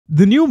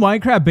The new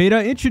Minecraft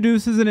beta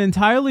introduces an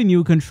entirely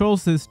new control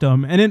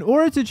system, and in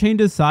order to change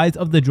the size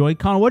of the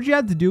Joy-Con, what you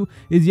have to do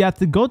is you have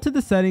to go to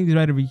the settings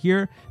right over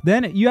here.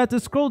 Then you have to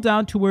scroll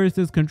down to where it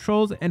says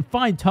controls and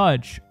find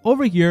touch.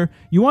 Over here,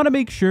 you want to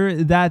make sure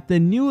that the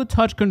new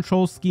touch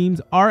control schemes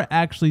are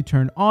actually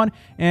turned on,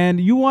 and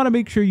you want to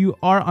make sure you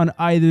are on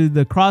either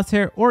the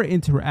crosshair or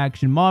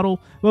interaction model.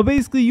 But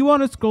basically, you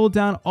want to scroll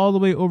down all the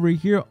way over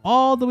here,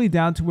 all the way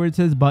down to where it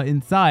says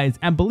button size.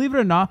 And believe it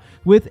or not,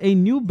 with a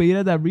new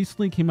beta that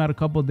recently came out a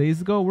couple of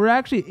days ago, we're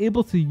actually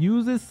able to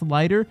use this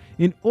slider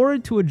in order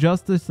to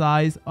adjust the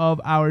size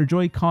of our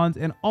Joy-Cons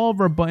and all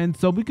of our buttons,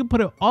 so we can put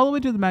it all the way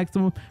to the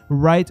maximum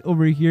right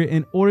over here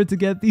in order to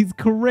get these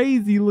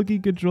crazy looking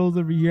controls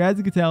over here. As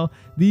you can tell,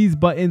 these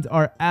buttons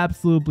are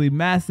absolutely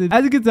massive.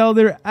 As you can tell,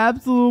 they're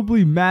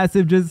absolutely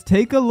massive. Just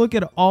take a look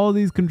at all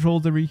these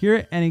controls over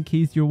here, and in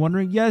case you're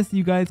wondering, yes,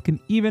 you guys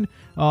can even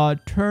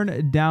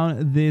turn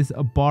down this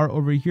bar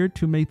over here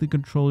to make the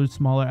controller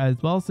smaller as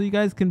well, so you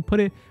guys can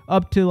put it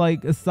up to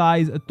like a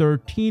size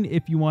 13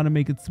 if you want to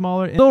make it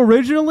smaller. So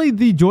originally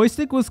the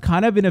joystick was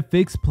kind of in a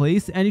fixed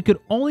place and you could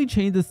only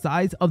change the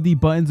size of the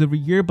buttons over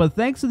here, but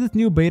thanks to this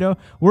new beta,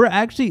 we're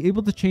actually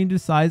able to change the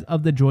size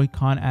of the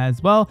Joy-Con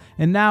as well,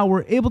 and now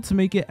we're able to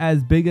make it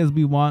as big as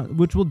we want,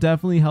 which will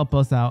definitely help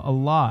us out a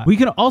lot. We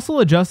can also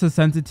adjust the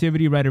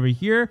sensitivity right over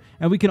here,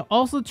 and we can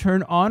also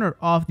turn on or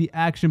off the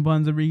action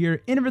buttons over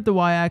here. Invert the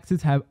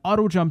y-axis, have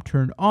auto jump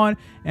turned on,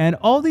 and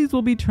all these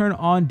will be turned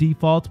on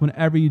default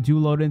whenever you do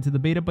load into the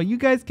beta, but you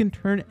guys can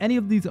turn any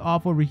of these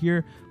off over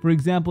here. For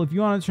example, if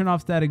you want to turn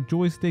off static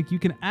joystick, you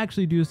can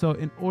actually do so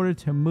in order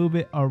to move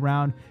it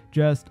around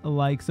just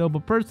like so.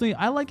 But personally,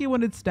 I like it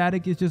when it's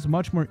static. It's just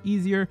much more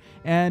easier,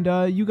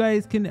 and you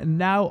guys can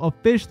now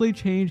officially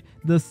change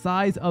the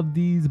size of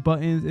these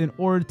buttons in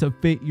order to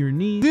fit your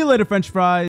needs. See you later, French fries.